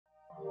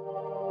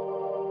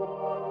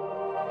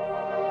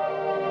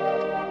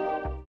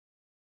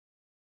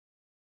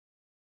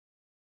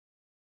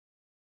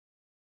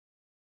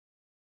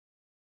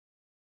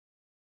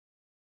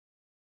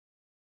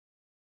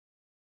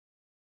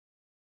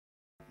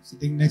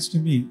sitting next to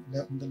me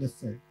on the left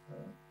side,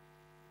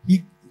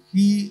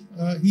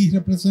 he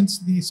represents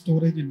the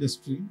storage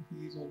industry.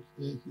 He's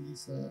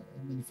a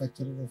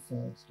manufacturer of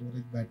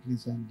storage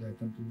batteries and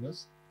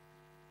controllers.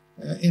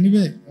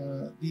 Anyway,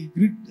 the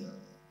grid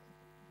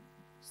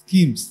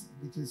schemes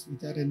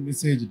which are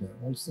envisaged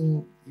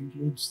also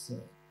includes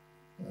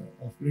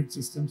off-grid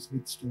systems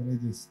with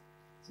storages.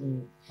 So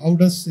how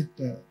does it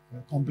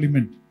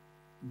complement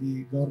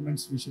the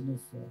government's vision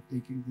of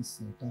taking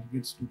these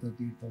targets to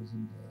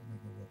 38,000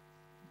 megawatt?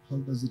 How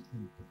does it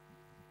help?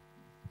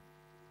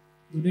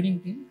 Good evening,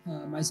 team.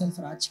 Myself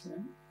Raj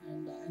Kiran,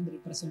 and I am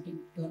representing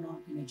Turn On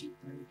Energy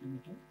Private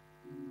Limited.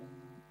 And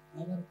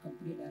our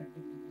company director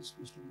name is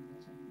Mr.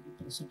 Manoj. I am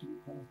representing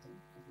all of them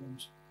at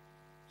once.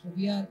 So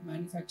we are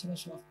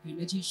manufacturers of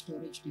energy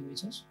storage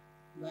devices,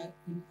 where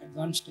in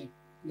advanced state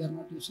we are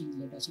not using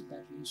lead acid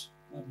batteries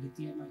or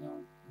lithium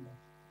ion.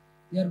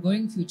 We are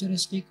going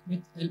futuristic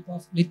with help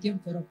of lithium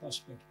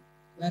ferrophosphate,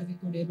 where we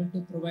could able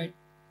to provide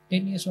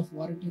 10 years of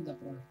warranty in the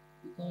product,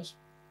 because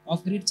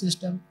off-grid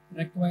system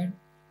required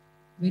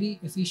very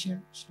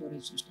efficient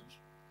storage systems.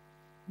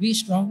 We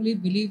strongly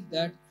believe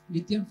that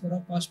lithium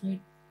ferrophosphate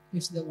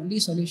is the only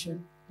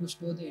solution to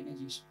store the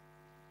energies.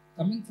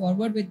 Coming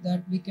forward with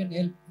that, we can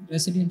help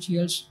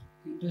residentials,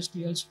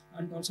 industrials,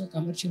 and also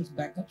commercial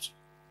backups,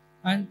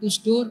 and to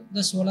store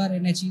the solar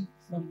energy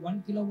from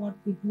 1 kilowatt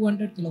to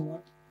 200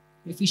 kilowatt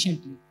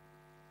efficiently.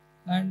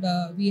 And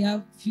we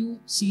have few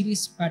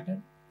series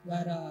pattern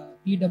where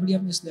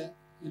PWM is there,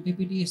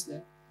 MPPT is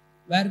there,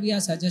 where we are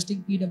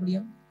suggesting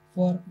PWM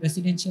for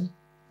residential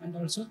and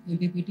also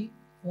MPPT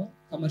for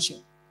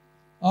commercial.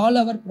 All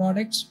our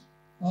products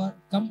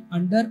come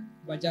under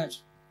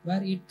Bajaj,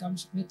 where it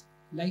comes with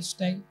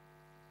lifestyle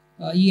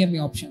EMI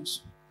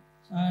options.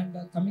 And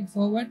coming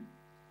forward,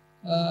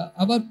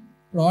 our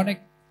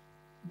product,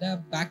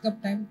 the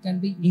backup time can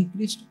be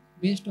increased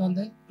based on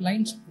the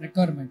client's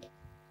requirement.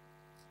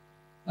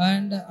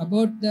 And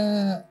about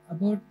the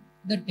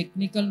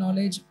technical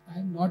knowledge, I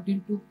am not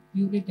into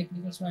purely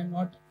technical, so I am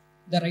not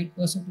the right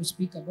person to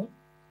speak about.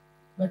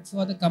 But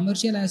for the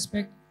commercial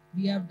aspect,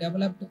 we have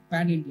developed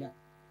pan-India.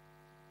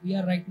 We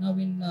are right now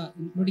in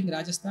including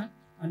Rajasthan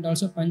and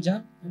also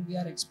Punjab, and we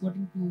are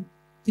exporting to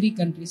 3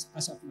 countries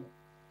as of now.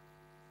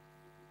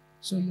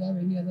 So you have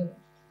any other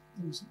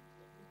things?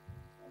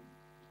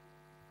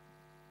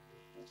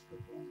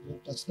 You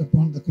touched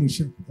upon the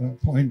crucial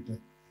point.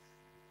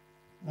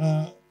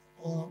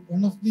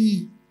 One of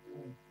the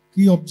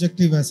key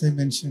objective, as I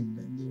mentioned,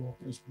 in the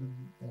operational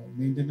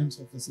maintenance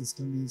of the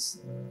system is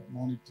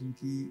monitoring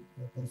key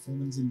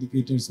performance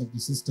indicators of the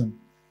system.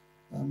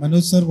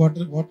 Manoj sir,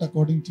 what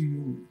according to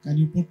you, can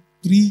you put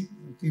 3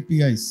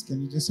 KPIs?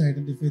 Can you just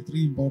identify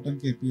 3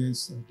 important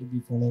KPIs to be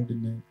followed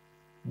in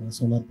a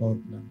solar power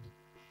plant?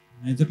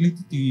 Majorly,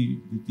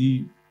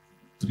 the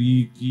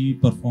 3 key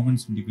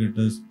performance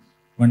indicators.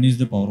 One is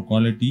the power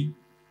quality,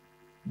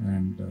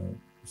 and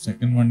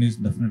second one is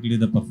definitely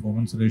the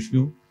performance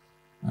ratio,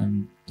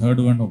 and third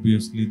one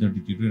obviously the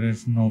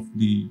deterioration of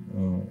the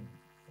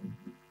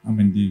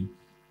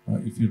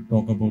if you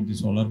talk about the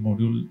solar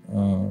module,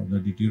 the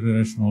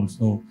deterioration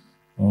also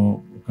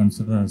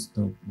considered as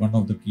one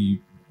of the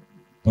key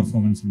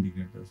performance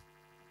indicators.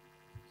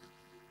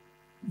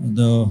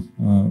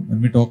 When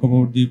we talk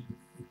about the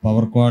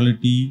power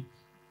quality,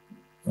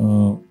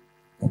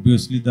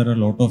 obviously there are a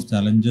lot of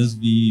challenges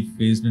we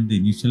faced in the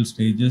initial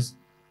stages,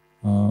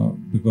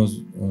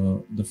 because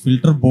the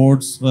filter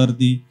boards were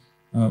the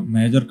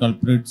major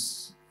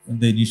culprits in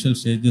the initial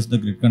stages. The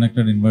grid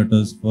connected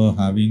inverters were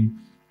having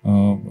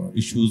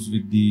issues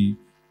with the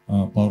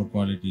power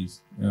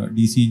qualities.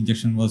 DC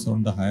injection was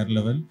on the higher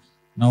level.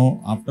 Now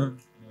after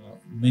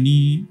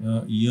many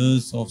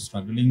years of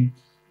struggling,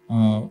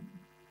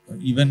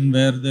 even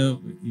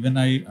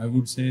I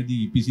would say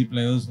the EPC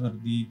players were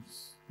the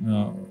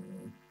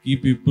key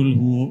people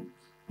who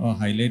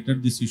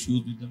highlighted these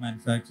issues with the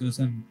manufacturers,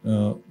 and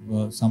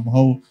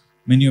somehow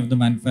many of the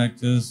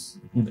manufacturers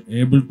could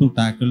able to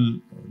tackle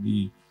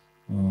the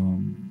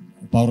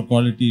power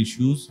quality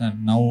issues,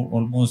 and now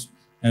almost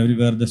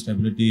everywhere the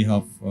stability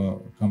have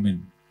come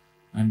in.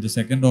 And the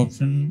second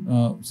option,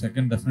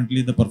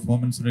 definitely the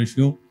performance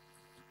ratio.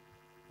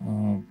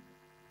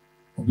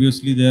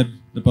 Obviously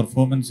the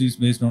performance is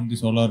based on the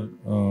solar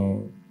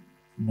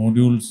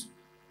modules.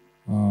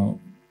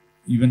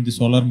 Even the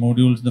solar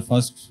modules, the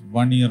first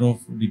 1 year of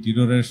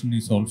deterioration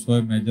is also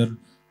a major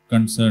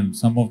concern.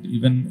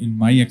 Even in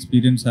my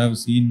experience, I have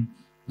seen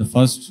the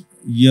first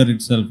year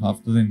itself,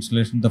 after the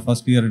installation, the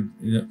first year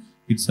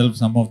itself,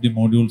 some of the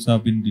modules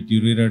have been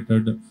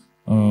deteriorated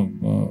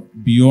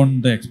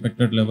beyond the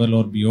expected level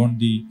or beyond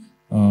the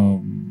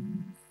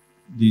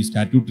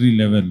statutory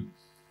level.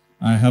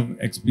 I have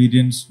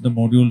experienced the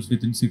modules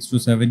within 6 to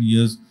 7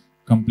 years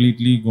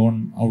completely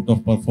gone out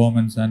of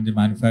performance, and the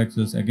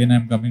manufacturers, again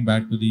I'm coming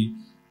back to the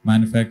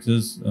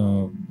manufacturers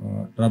the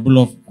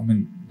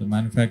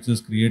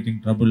manufacturers creating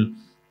trouble,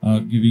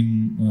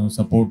 giving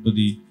support to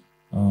the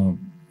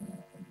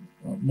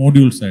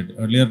module side.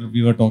 Earlier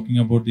we were talking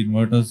about the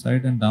inverter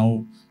side, and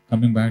now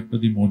coming back to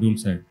the module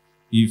side.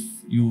 If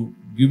you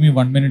give me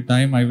 1 minute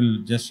time, I will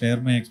just share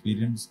my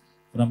experience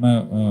from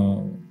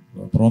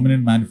a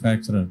prominent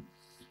manufacturer.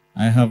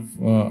 I have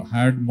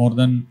had more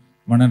than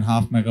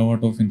 1.5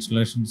 megawatt of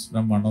installations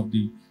from one of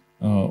the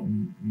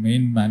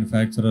main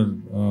manufacturer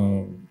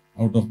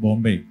out of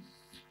Bombay.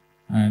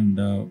 And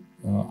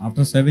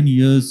after 7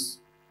 years,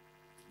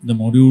 the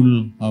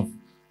module have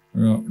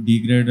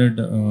degraded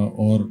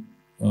or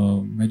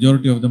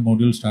majority of the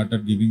module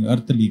started giving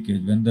earth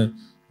leakage. When the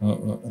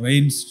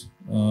rainy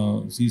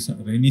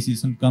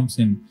season comes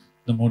in,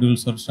 the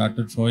modules are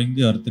started showing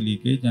the earth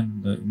leakage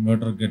and the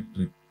inverter get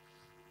tripped.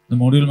 The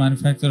module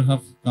manufacturer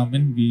have come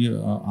in. We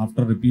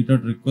after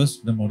repeated requests,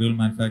 the module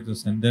manufacturer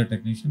sent their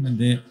technician and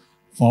they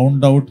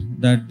found out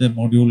that the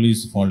module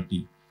is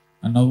faulty.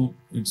 And now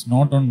it's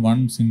not on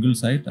one single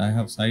site. I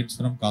have sites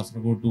from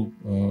Kasaragod to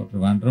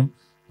Trivandrum.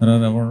 There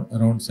are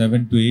around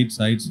 7 to 8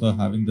 sites for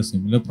having the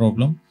similar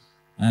problem.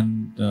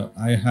 And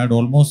I had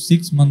almost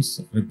 6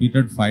 months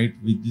repeated fight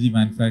with the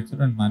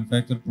manufacturer, and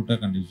manufacturer put a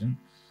condition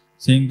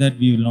saying that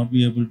we will not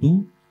be able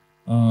to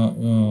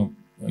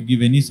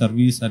give any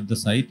service at the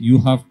site. You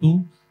have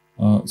to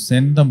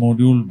send the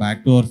module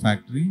back to our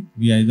factory.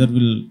 We either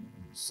will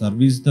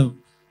service the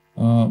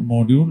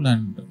module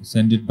and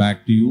send it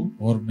back to you,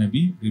 or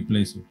maybe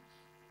replace it.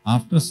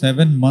 After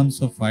 7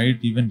 months of fight,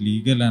 even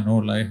legal and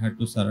all, I had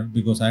to surrender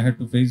because I had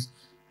to face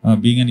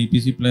being an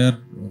EPC player,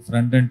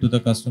 front end to the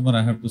customer.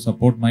 I have to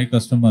support my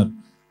customer.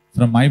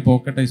 From my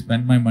pocket, I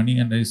spent my money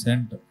and I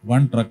sent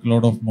 1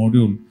 truckload of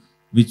module,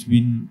 which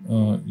been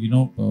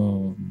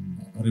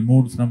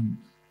removed from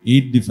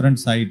 8 different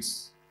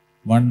sites.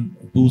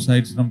 2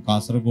 sites from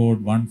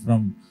Kasaragod,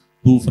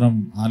 2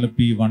 from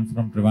Alapi, 1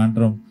 from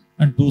Trivandrum,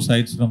 and 2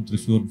 sites from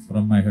Thrissur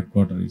from my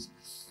headquarters.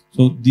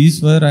 So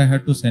these were I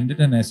had to send it,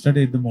 and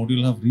yesterday the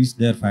module have reached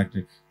their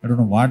factory. I don't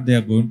know what they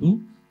are going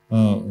to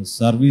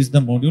service the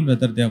module,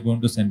 whether they are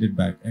going to send it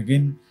back.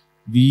 Again,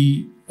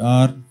 we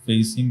are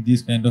facing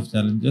these kind of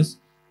challenges.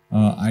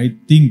 I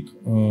think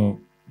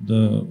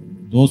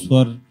those who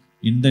are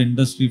in the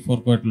industry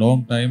for quite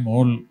long time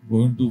all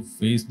going to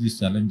face these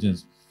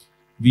challenges.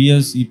 We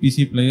as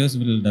EPC players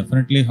will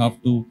definitely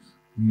have to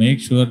make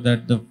sure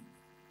that the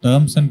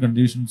terms and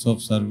conditions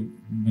of service,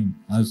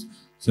 as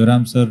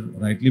Sivaram sir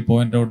rightly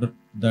pointed out,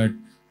 that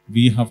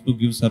we have to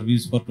give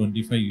service for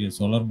 25 years.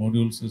 Solar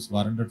modules is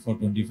warranted for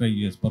 25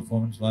 years,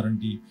 performance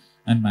warranty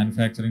and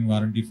manufacturing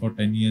warranty for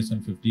 10 years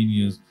and 15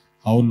 years.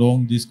 How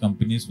long these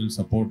companies will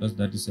support us,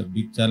 that is a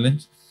big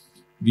challenge.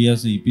 We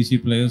as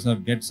EPC players are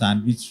get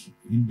sandwiched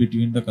in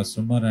between the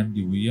customer and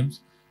the OEMs.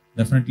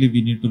 Definitely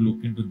we need to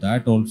look into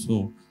that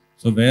also.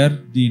 So where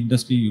the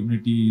industry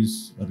unity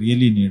is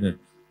really needed.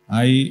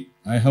 I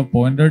have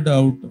pointed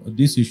out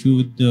this issue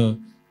with the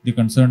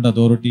concerned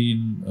authority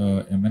in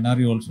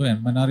MNRE also.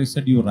 MNRE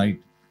said you're right,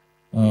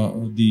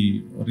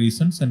 the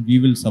reasons, and we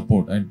will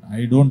support. And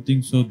I don't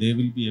think so they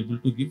will be able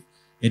to give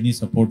any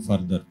support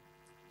further.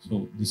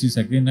 So this is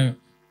again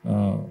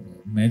a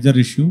major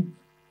issue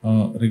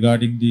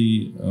regarding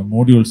the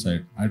module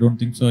side. I don't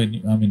think so.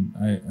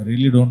 I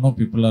really don't know.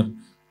 People are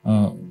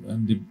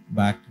on the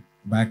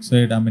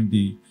backside.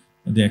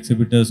 The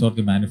exhibitors or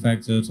the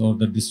manufacturers or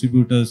the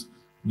distributors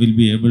will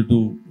be able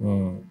to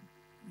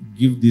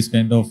give this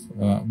kind of,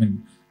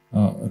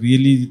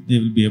 really they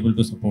will be able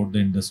to support the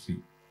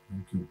industry.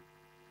 Thank you.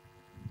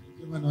 Thank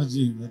you, Manoj.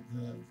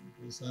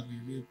 Those are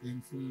really a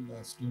painful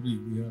story.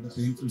 We heard a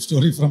painful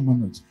story from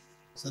Manoj.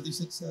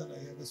 Satish sir, I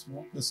have a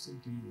small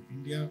question to you.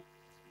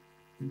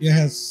 India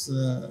has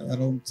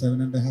around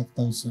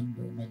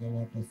 7,500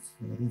 megawatt of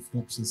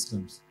rooftop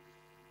systems.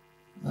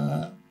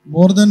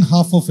 More than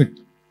half of it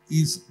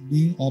is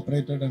being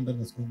operated under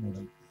RESCO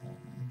model.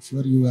 I'm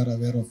sure you are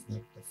aware of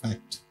that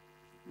fact.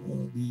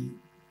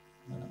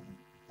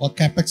 Our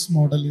capex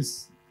model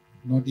is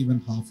not even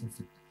half of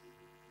it.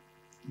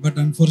 But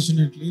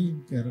unfortunately,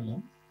 in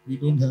Kerala, we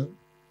don't have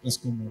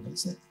RESCO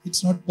models.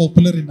 It's not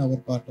popular in our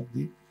part of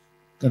the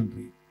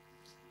country.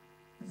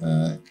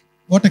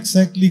 What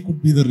exactly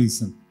could be the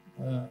reason?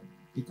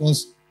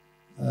 Because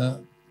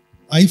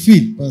I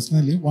feel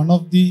personally, one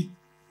of the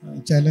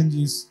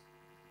challenges,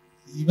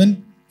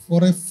 even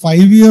for a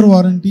 5-year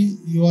warranty,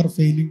 you are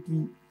failing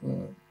to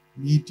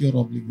meet your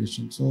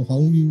obligation. So how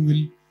you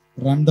will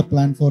run the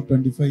plan for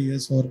 25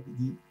 years or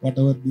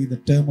whatever be the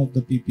term of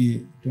the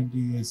PPA, 20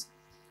 years,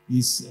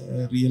 is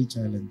a real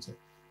challenge.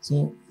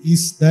 So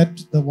is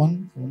that the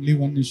only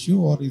one issue,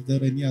 or is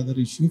there any other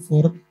issue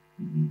for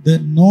the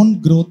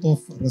non-growth of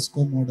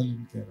RESCO model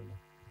in Kerala?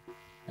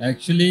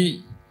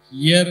 Actually,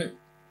 here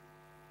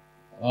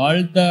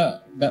all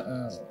the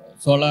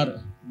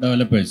solar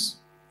developers,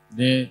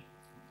 they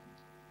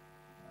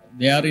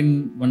are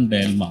in one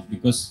dilemma,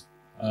 because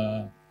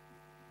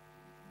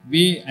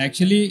we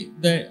actually,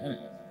 the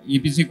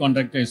EPC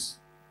contractors,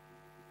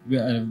 we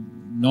are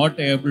not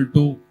able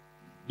to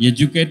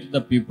educate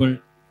the people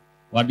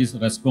what is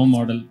RESCO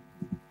model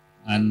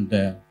and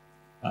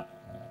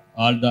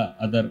all the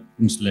other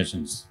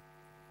installations.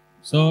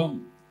 So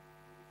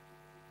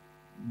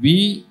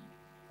we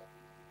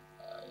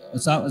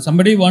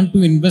somebody want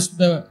to invest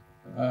the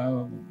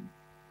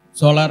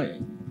solar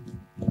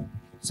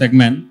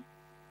segment,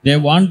 they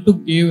want to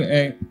give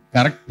a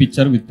correct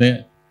picture with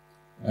a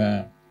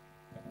uh,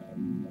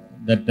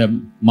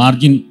 that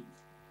margin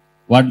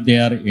what they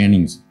are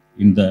earnings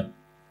in the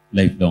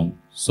lifelong.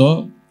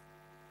 So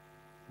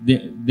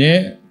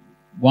they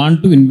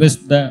want to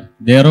invest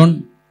their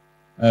own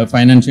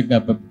financial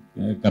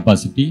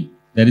capacity.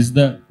 That is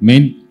the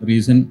main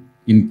reason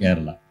in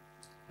Kerala.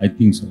 I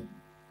think so.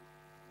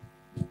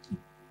 I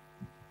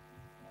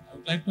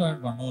would like to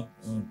add one or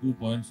 2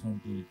 points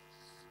onto it.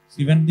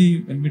 See, when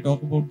we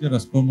talk about the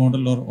RESCO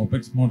model or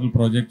OPEX model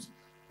projects,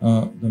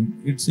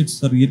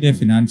 it's really a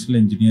financial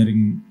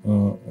engineering.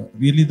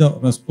 Really, the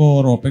RESCO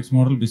or OPEX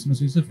model business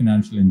is a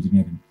financial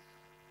engineering.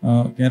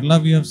 Kerala,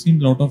 we have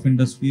seen a lot of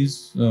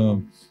industries.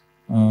 We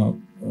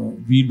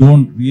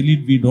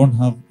don't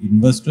have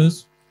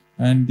investors,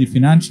 and the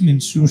financial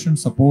institution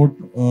support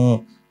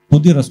to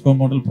the RESCO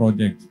model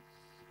project.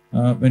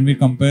 When we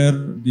compare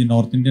the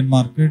North Indian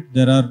market,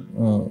 there are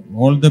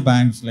all the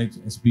banks like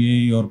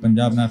SBI or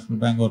Punjab National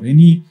Bank or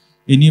any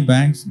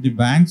banks. The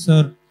banks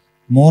are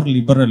more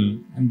liberal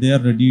and they are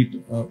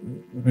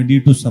ready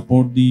to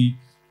support the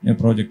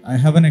project. I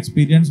have an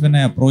experience when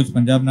I approached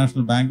Punjab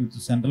National Bank with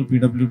the central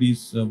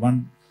PWD's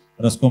one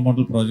RESCO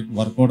model project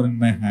work order in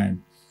my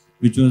hand,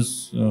 which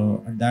was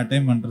at that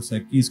time under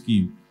SECI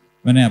scheme.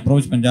 When I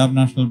approached Punjab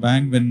National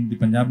Bank, when the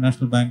Punjab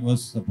National Bank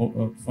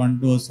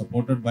fund was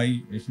supported by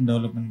Asian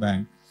Development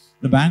Bank,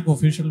 the bank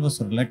official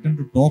was reluctant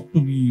to talk to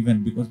me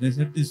even because they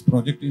said this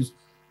project is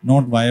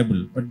not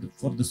viable. But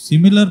for the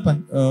similar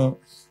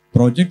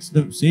projects,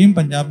 the same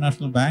Punjab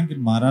National Bank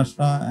in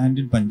Maharashtra and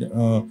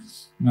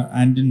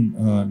in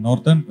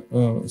northern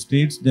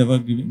states, they were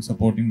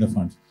supporting the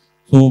funds.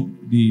 So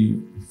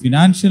the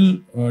financial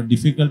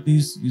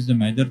difficulties is the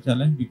major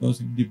challenge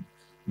because in the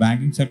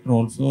banking sector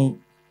also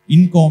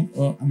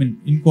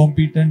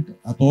incompetent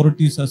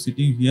authorities are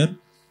sitting here.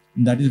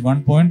 And that is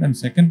one point. And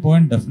second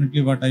point,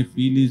 definitely what I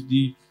feel is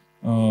the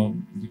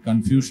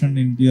confusion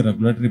in the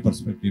regulatory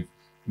perspective.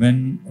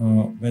 When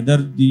whether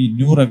the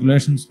new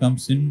regulations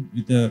comes in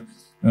with a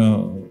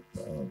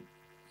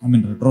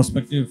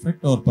retrospective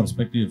effect or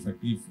perspective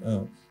effect. If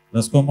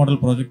RESCO model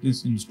project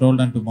is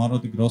installed and tomorrow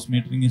the gross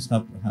metering is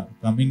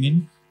coming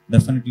in,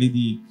 definitely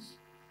the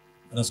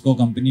RESCO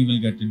company will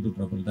get into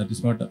trouble. That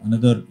is what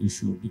another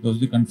issue, because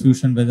the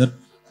confusion whether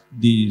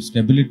the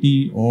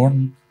stability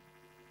on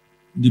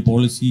the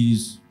policy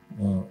is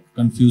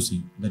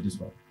confusing. That is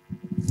what.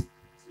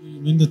 You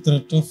mean the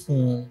threat of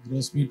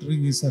gross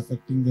metering is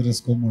affecting the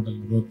RESCO model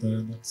growth?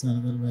 That's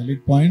another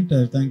valid point.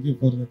 Thank you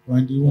for that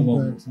point. You want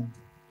to add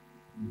something?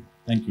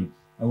 Thank you.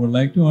 I would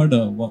like to add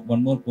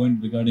one more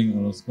point regarding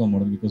RESCO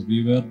model, because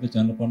we were the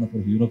channel partner for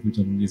Hero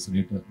Future Release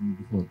later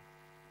before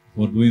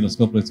for doing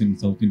RESCO projects in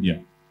South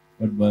India.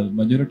 But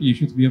majority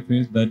issues we have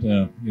faced that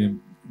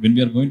when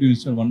we are going to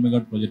install 1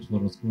 megawatt project for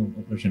RESCO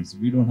operations,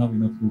 we don't have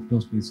enough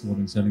rooftop space for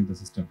installing the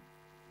system.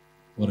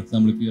 For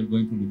example, if we are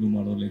going to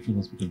Lulumad or Lakeshore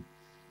Hospital,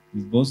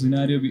 in both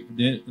scenario,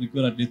 they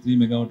require at least 3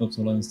 megawatt of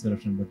solar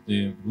installation, but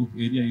the roof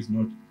area is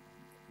not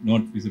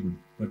feasible.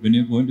 But when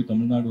you go into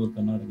Tamil Nadu or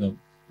Karnataka,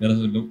 there is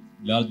a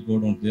large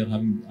godown. They are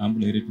having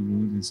ample area to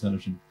do the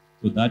installation.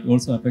 So that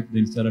also affects the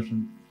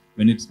installation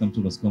when it comes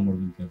to RESCO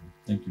model in Kerala.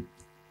 Thank you.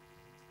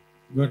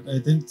 But I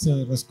think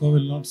RESCO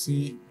will not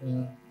see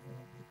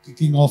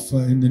kicking off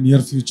in the near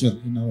future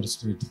in our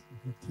state.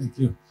 Thank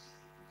you.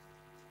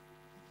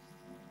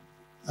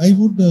 I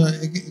would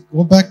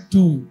go back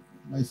to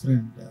my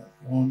friend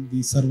on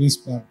the service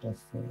part of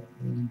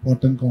an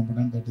important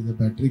component, that is the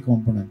battery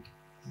component.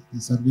 The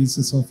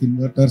services of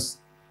inverters,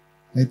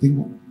 I think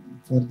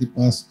for the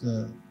past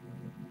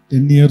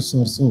 10 years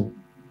or so,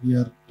 we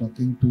are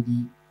talking to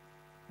the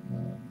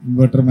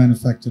inverter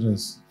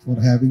manufacturers for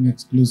having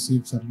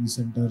exclusive service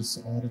centers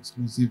or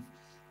exclusive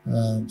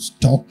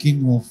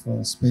stocking of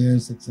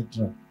spares,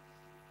 etc.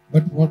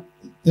 But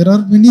there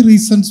are many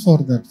reasons for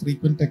that.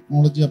 Frequent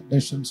technology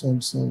updations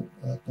also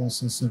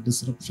causes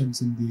disruptions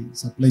in the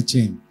supply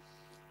chain,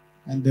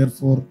 and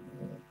therefore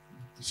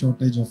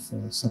shortage of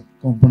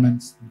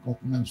components,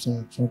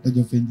 shortage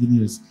of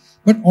engineers.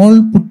 But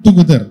all put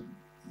together,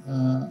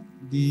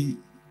 the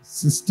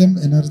system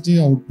energy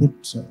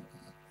output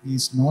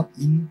is not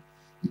in.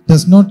 It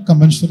does not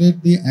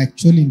commensurate the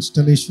actual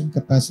installation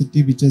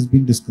capacity which has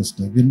been discussed.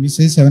 When we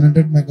say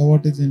 700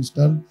 megawatt is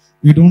installed,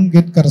 we don't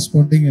get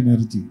corresponding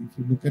energy. If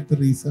you look at the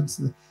reasons,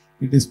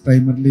 it is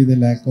primarily the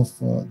lack of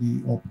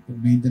the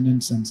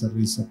maintenance and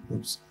service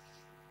supports.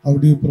 How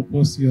do you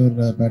propose your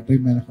battery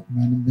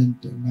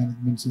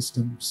management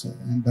systems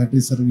and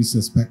battery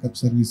services, backup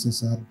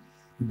services are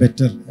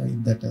better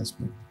in that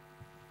aspect?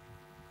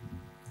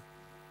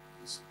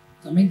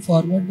 Coming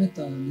forward with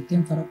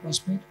lithium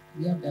ferrophosphate,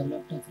 we have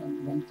developed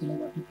from 1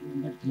 kilowatt to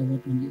 200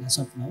 kilowatt only as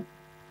of now.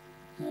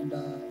 And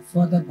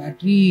for the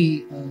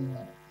battery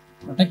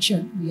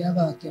protection, we have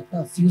kept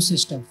a fuse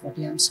system.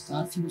 40 amps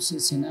car fuse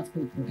is enough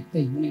to protect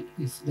the unit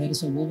if there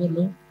is an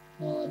overload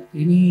or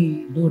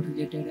any load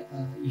related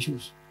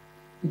issues.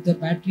 If the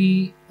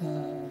battery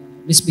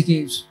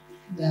misbehaves,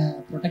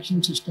 the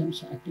protection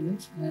systems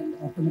activate and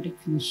automatic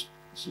fuse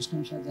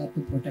systems are there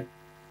to protect.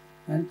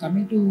 And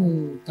coming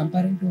to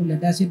comparing to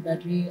lead acid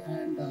battery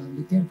and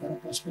lithium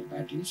ferrophosphate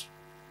batteries,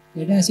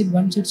 lead acid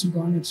once it's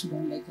gone,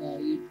 like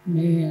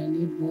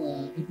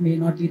it may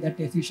not be that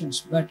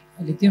efficient. But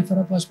lithium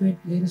ferrophosphate,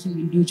 there is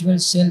individual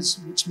cells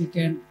which we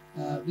can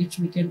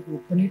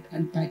open it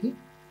and pack it,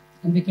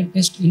 and we can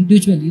test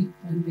individually,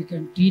 and we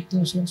can treat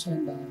those cells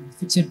and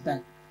fix it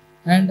back.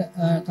 And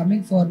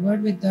coming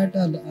forward with that,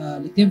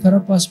 lithium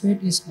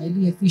ferrophosphate is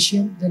highly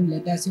efficient than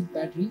lead acid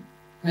battery,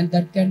 and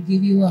that can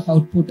give you a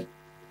output.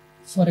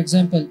 For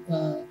example,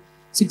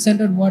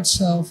 600 watts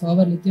of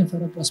our lithium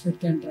ferrophosphate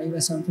can drive a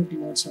 750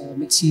 watts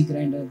mixie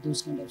grinder,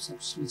 those kind of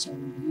stuff, which are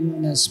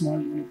in a small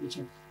unit.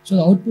 So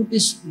the output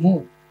is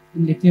more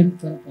in lithium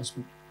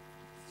ferrophosphate.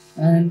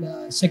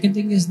 And second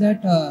thing is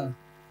that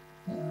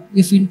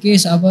if in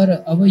case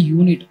our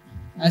unit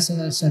has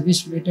a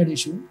service related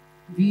issue,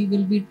 we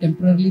will be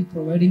temporarily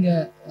providing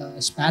a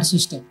spare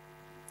system.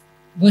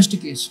 Worst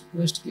case.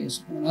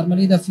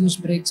 Normally the fuse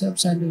breaks up,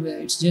 and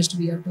it's just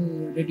we have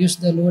to reduce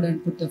the load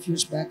and put the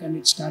fuse back, and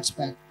it starts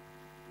back.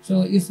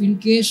 So if in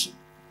case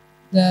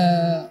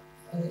the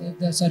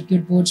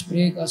circuit boards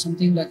break or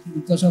something like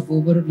because of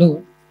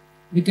overload,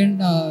 we can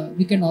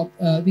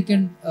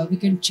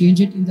change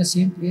it in the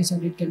same place,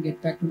 and it can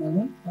get back to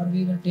normal, or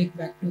we will take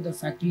back to the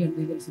factory and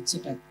we will fix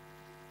it up.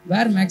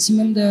 Where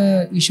maximum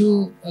the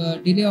issue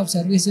delay of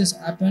services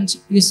happens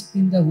is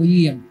in the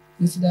OEM.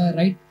 If the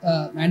right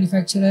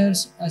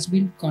manufacturers has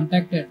been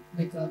contacted,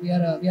 like we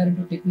are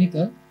into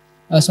technical,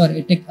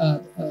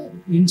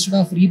 instead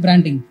of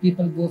rebranding,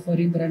 people go for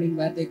rebranding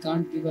where they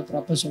can't give a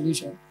proper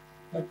solution.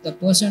 But the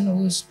person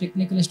who is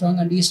technically strong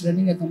and is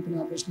running a company,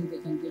 obviously they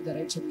can give the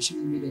right solution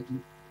immediately.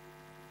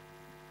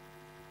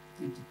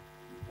 Thank you.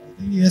 I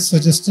think he has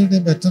suggested a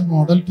better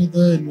model to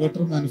the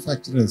inverter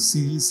manufacturers.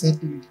 See, he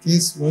said in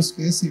worst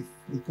case, if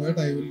required,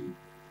 I will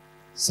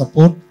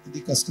support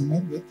the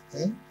customer with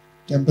a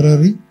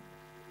temporary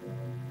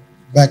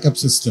backup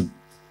system.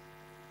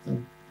 So,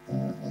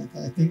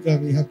 I think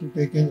we have to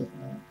take a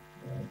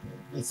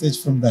message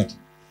from that.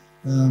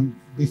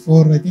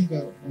 Before, I think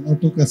one or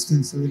two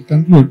questions we will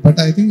conclude. But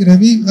I think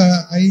Ravi,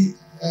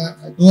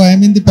 though I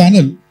am in the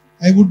panel,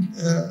 I would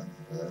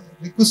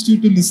request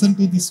you to listen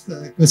to this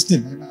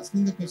question. I am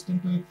asking the question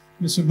to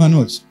Mr.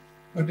 Manoj,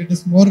 but it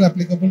is more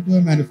applicable to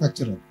a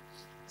manufacturer.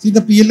 See,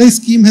 the PLI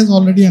scheme has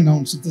already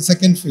announced the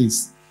second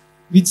phase,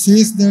 which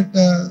says that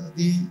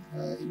the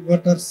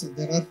inverters,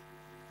 there are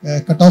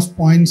cutoff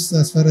points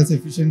as far as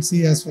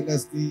efficiency as well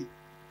as the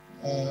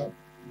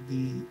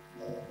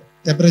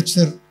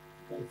temperature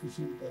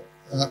coefficient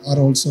are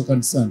also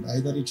concerned.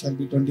 Either it shall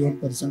be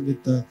 21%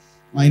 with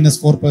minus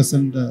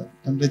 4%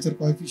 temperature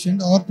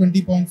coefficient, or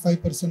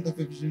 20.5% of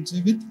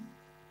efficiency with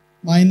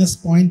minus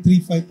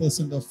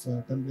 0.35% of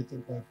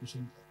temperature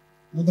coefficient.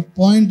 Now the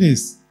point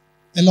is,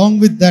 along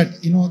with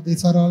that,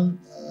 these are all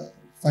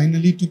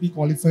finally to be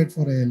qualified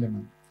for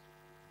ALMM.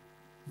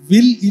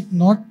 Will it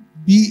not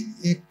be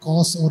a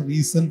cause or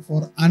reason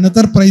for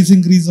another price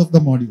increase of the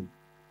module?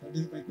 That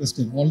is my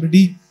question.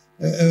 Already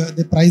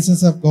the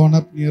prices have gone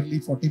up nearly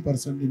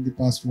 40% in the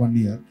past 1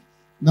 year.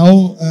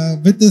 Now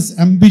with this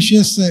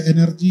ambitious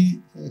energy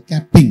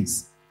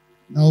cappings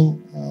now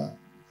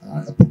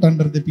put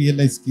under the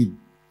PLI scheme,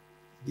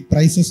 the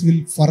prices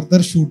will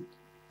further shoot,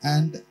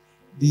 and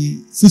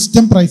the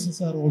system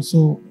prices are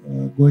also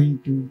going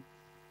to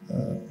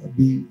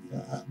be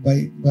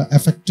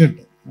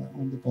affected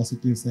on the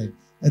positive side.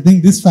 I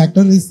think this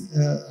factor is,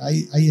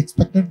 I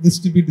expected this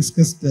to be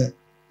discussed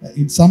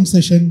in some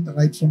session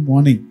right from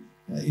morning,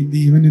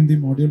 even in the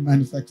module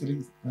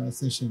manufacturing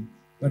session,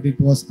 but it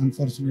was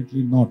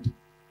unfortunately not.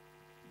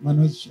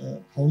 Manoj,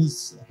 how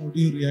do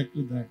you react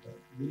to that?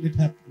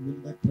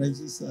 Will that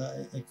prices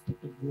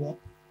expected to go up?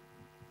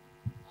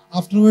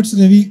 Afterwards,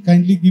 Ravi,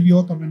 kindly give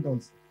your comment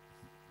also.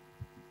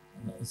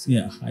 See,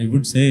 I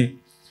would say,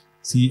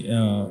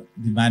 the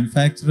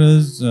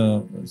manufacturers,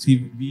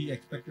 we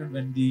expected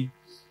when the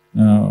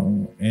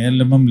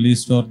ALMM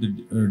list or the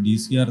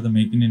DCR, the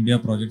Make in India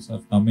projects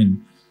have come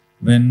in,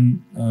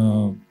 when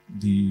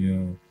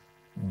the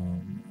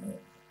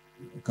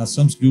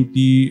customs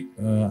duty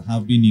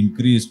have been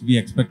increased, we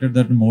expected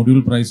that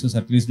module prices,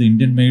 at least the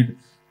Indian made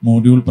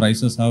module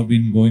prices, have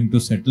been going to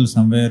settle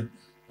somewhere,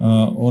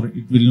 or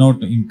it will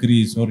not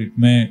increase, or it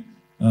may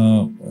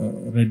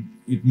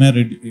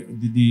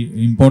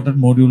the imported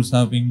modules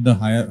have been the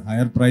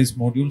higher price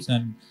modules,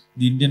 and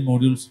the Indian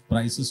modules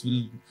prices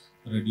will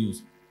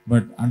reduce.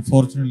 But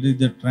unfortunately,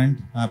 the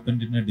trend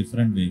happened in a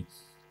different way.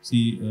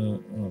 See,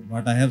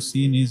 what I have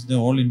seen is the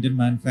all Indian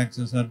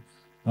manufacturers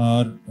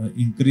are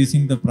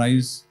increasing the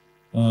price.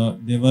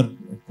 They were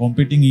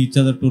competing each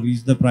other to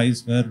reach the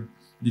price where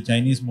the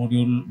Chinese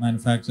module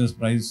manufacturers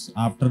price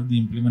after the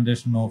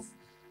implementation of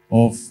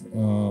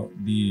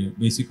the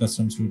basic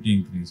customs duty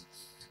increase.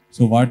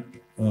 So what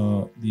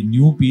the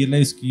new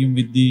PLI scheme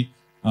with the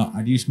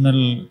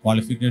additional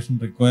qualification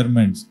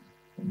requirements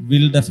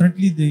will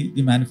definitely,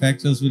 the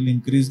manufacturers will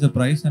increase the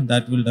price, and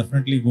that will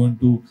definitely going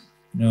to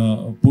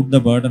put the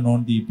burden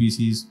on the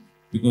EPCs,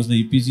 because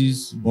the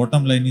EPC's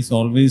bottom line is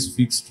always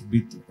fixed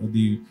with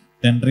the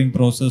tendering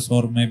process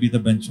or maybe the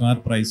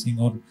benchmark pricing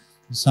or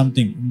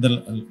something in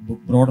the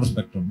broader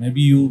spectrum.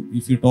 Maybe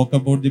if you talk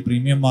about the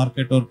premium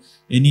market or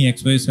any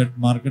XYZ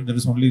market, there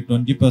is only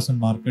 20%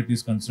 market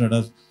is considered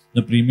as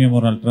the premium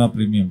or ultra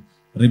premium.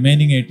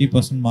 Remaining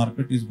 80%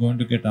 market is going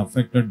to get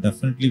affected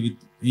definitely with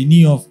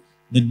any of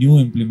the new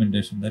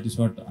implementation. That is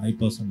what I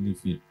personally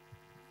feel.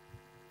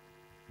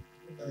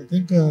 I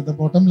think the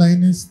bottom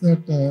line is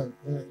that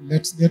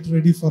let's get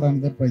ready for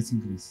another price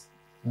increase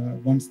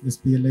once this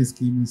PLI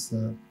scheme is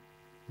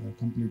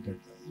completed.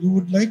 You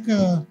would like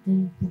to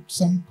put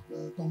some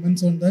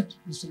comments on that,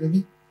 Mr.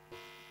 Ravi?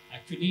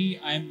 Actually,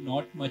 I am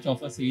not much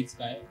of a sales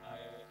guy.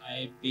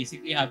 I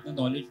basically have the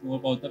knowledge more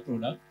about the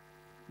product.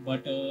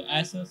 But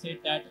as I said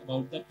that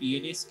about the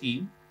PLA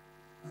scheme,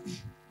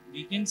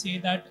 we can say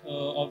that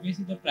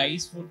obviously the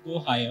price would go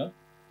higher.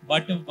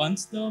 But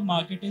once the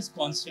market is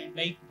constant,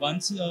 like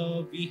once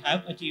we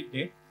have achieved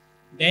it,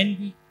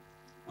 then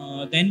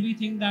we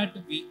think that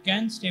we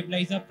can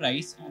stabilize our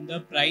price, and the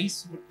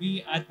price would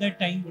be at that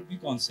time would be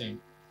constant.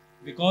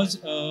 Because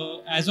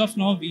as of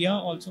now, we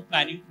are also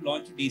planning to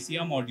launch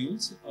DCR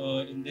modules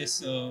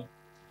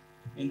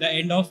in the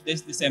end of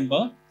this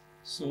December.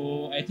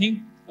 So I think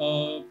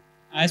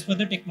as per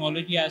the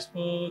technology, as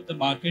per the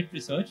market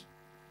research,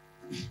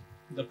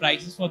 the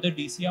prices for the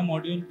DCR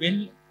module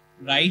will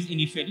rise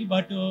initially,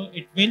 but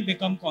it will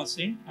become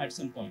constant at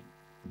some point.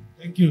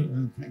 Thank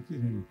you. Thank you,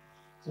 Ravi.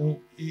 So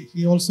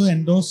he also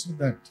endorsed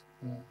that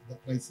the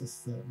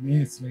prices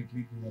may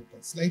slightly go up.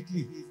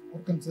 Slightly, he is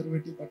more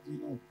conservative, but we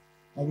know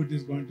how it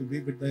is going to be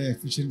with the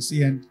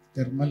efficiency and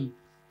thermal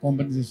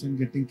compensation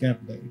getting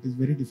capped. It is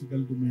very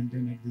difficult to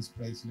maintain at this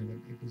price level.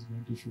 It is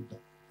going to shoot up.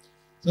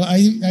 So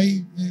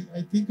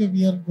I think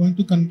we are going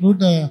to conclude.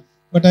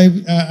 But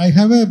I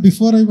have a,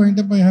 before I wind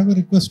up, I have a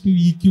request to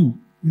EQ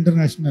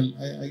International.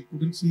 I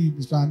couldn't see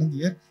Mr. Anand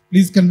here.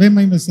 Please convey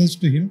my message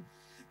to him.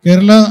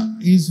 Kerala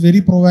is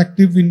very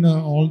proactive in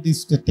all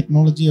these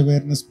technology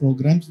awareness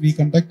programs. We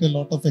conduct a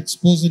lot of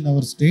expos in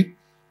our state.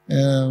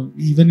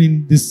 Even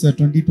in this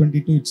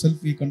 2022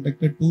 itself, we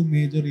conducted 2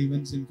 major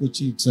events in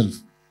Kochi itself.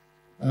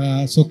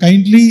 So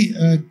kindly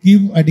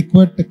give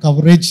adequate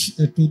coverage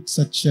to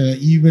such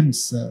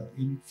events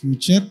in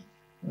future.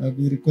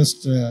 We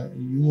request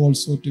you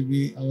also to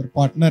be our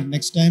partner.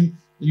 Next time,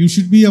 you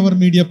should be our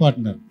media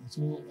partner.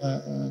 So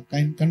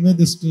convey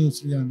this to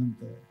Sri Anand.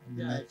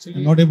 Yeah, actually,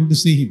 I'm not able to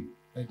see him.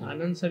 Right.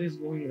 Anand sir is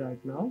going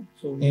right now,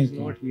 so he is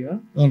not here.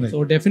 All right.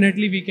 So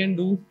definitely we can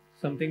do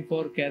something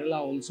for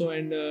Kerala also,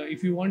 and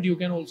if you want, you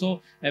can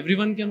also,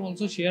 everyone can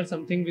also share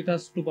something with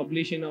us to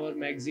publish in our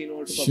magazine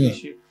or to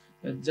publish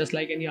just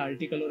like any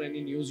article or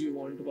any news you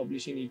want to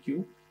publish in EQ.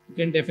 You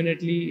can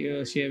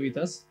definitely share with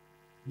us.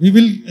 We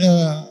will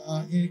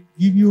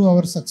give you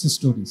our success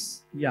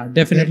stories. Yeah,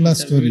 definitely. Kerala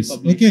stories.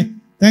 Okay.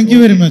 Thank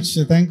you very much.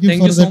 Thank you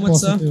for so that much,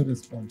 positive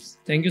response.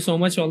 Thank you so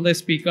much, all the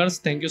speakers.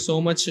 Thank you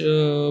so much,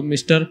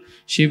 Mr.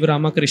 Shiv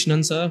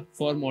Ramakrishnan sir,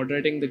 for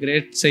moderating the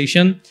great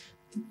session.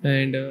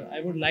 And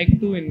I would like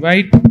to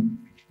invite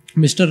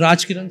Mr.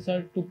 Rajkiran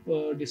sir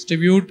to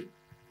distribute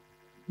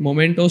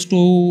mementos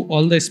to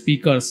all the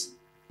speakers.